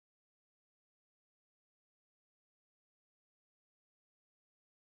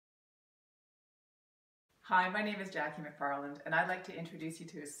Hi, my name is Jackie McFarland, and I'd like to introduce you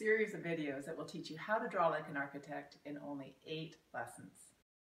to a series of videos that will teach you how to draw like an architect in only 8 lessons.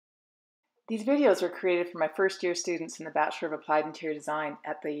 These videos were created for my first year students in the Bachelor of Applied Interior Design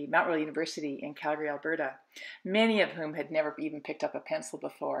at the Mount Royal University in Calgary, Alberta, many of whom had never even picked up a pencil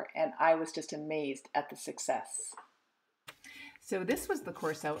before, and I was just amazed at the success. So this was the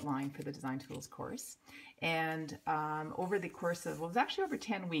course outline for the Design Tools course, and over the course of, well, it was actually over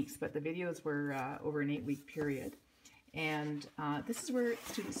 10 weeks, but the videos were over an 8-week period. And this is where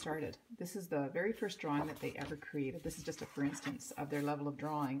students started. This is the very first drawing that they ever created. This is just a for instance of their level of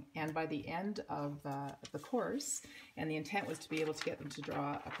drawing. And by the end of the course, and the intent was to be able to get them to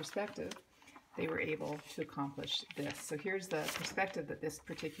draw a perspective, they were able to accomplish this. So here's the perspective that this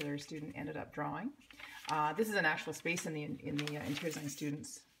particular student ended up drawing. This is an actual space in the interior design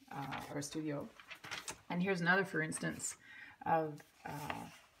students or studio. And here's another for instance of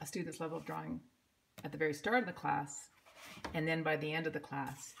a student's level of drawing at the very start of the class, and then by the end of the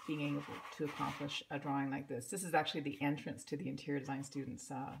class being able to accomplish a drawing like this. This is actually the entrance to the interior design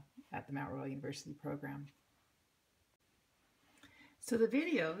students at the Mount Royal University program. So the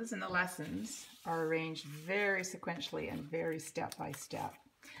videos and the lessons are arranged very sequentially and very step by step.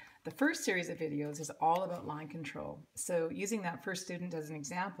 The first series of videos is all about line control. So using that first student as an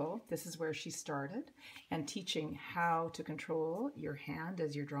example, this is where she started, and teaching how to control your hand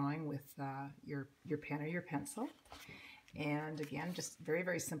as you're drawing with your pen or your pencil. And again, just very,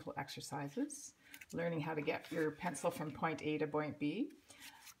 very simple exercises, learning how to get your pencil from point A to point B.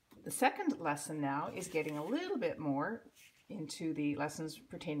 The second lesson now is getting a little bit more into the lessons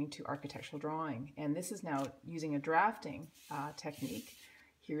pertaining to architectural drawing. And this is now using a drafting technique.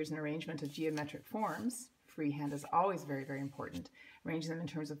 Here's an arrangement of geometric forms. Freehand is always very, very important. Arranging them in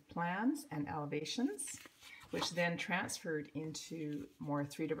terms of plans and elevations, which then transferred into more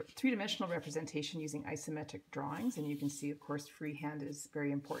three-dimensional representation using isometric drawings. And you can see, of course, freehand is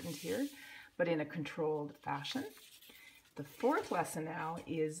very important here, but in a controlled fashion. The fourth lesson now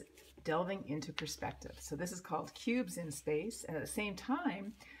is delving into perspective. So this is called cubes in space, and at the same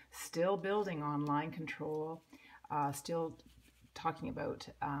time, still building on line control, still talking about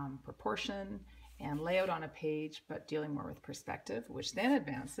proportion and layout on a page, but dealing more with perspective, which then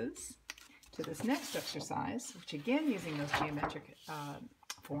advances to this next exercise, which again using those geometric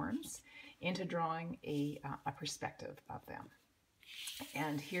forms into drawing a perspective of them.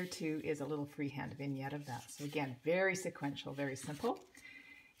 And here too is a little freehand vignette of that. So again, very sequential, very simple.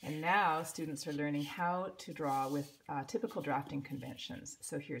 And now students are learning how to draw with typical drafting conventions.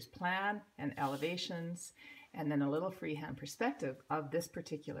 So here's plan and elevations, and then a little freehand perspective of this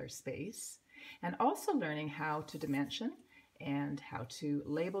particular space, and also learning how to dimension and how to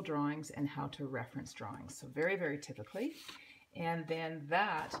label drawings and how to reference drawings. So very, very typically. And then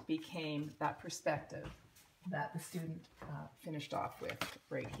that became that perspective that the student finished off with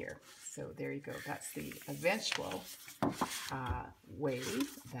right here. So there you go. That's the eventual way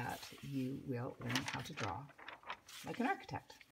that you will learn how to draw like an architect.